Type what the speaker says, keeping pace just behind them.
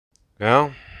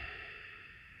Well,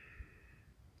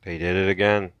 they did it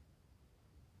again.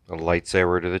 A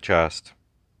lightsaber to the chest.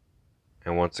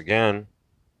 And once again,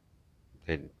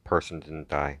 the person didn't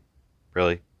die.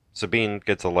 Really? Sabine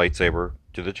gets a lightsaber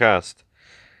to the chest,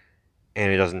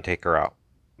 and it doesn't take her out.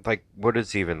 Like, what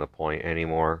is even the point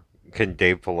anymore? Can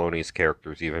Dave Filoni's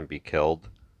characters even be killed?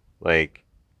 Like,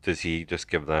 does he just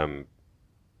give them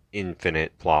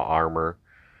infinite plot armor?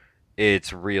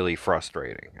 It's really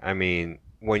frustrating. I mean,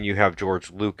 when you have George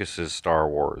Lucas's Star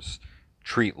Wars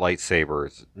treat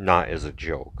lightsabers not as a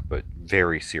joke, but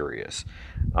very serious.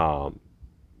 Um,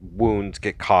 Wounds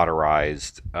get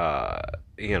cauterized. A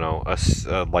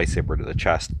lightsaber to the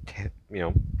chest,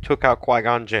 took out Qui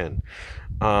Gon Jinn.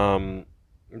 And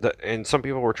some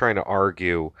people were trying to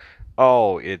argue,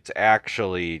 oh, it's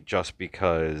actually just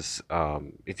because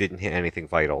it didn't hit anything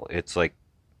vital. It's like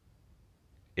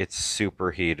it's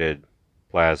superheated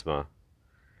plasma.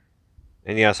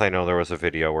 And yes, I know there was a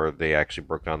video where they actually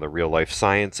broke down the real life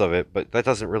science of it, but that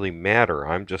doesn't really matter.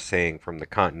 I'm just saying from the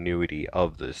continuity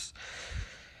of this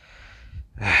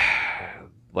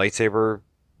lightsaber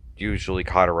usually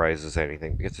cauterizes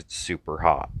anything because it's super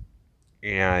hot.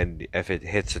 And if it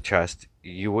hits the chest,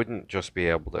 you wouldn't just be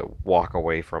able to walk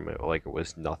away from it like it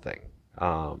was nothing.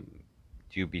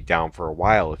 You'd be down for a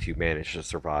while if you managed to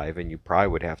survive, and you probably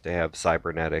would have to have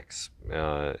cybernetics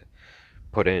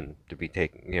put in to be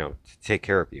taken, to take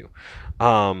care of you.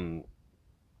 Um,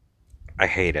 I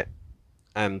hate it.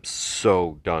 I'm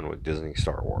so done with Disney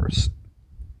Star Wars.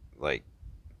 Like,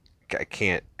 I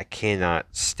cannot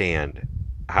stand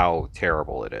how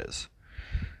terrible it is.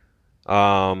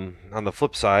 On the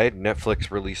flip side,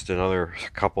 Netflix released another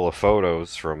couple of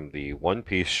photos from the One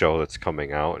Piece show that's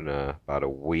coming out in about a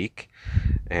week.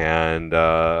 And,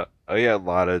 oh yeah, a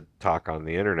lot of talk on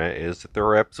the internet is that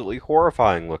they're absolutely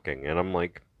horrifying looking. And I'm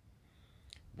like,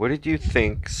 what did you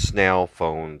think snail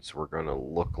phones were going to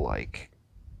look like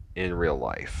in real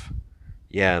life?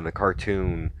 Yeah, in the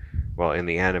cartoon, well, in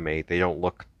the anime, they don't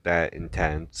look that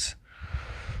intense,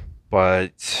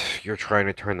 but you're trying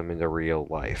to turn them into real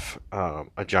life.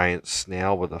 A giant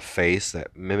snail with a face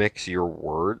that mimics your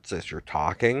words as you're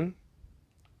talking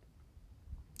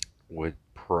would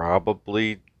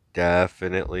probably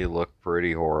definitely look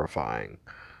pretty horrifying.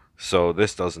 So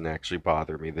this doesn't actually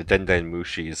bother me. The Den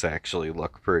Mushis actually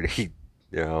look pretty,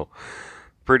 you know,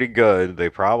 pretty good. They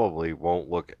probably won't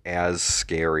look as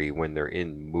scary when they're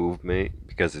in movement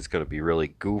because it's going to be really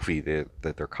goofy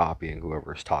that they're copying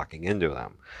whoever's talking into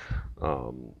them.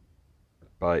 Um,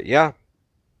 but yeah,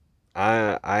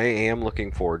 I am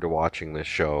looking forward to watching this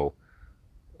show.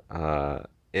 Uh,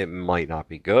 it might not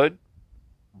be good,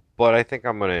 but I think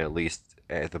I'm going to at least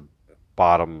at the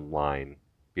bottom line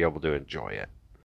be able to enjoy it.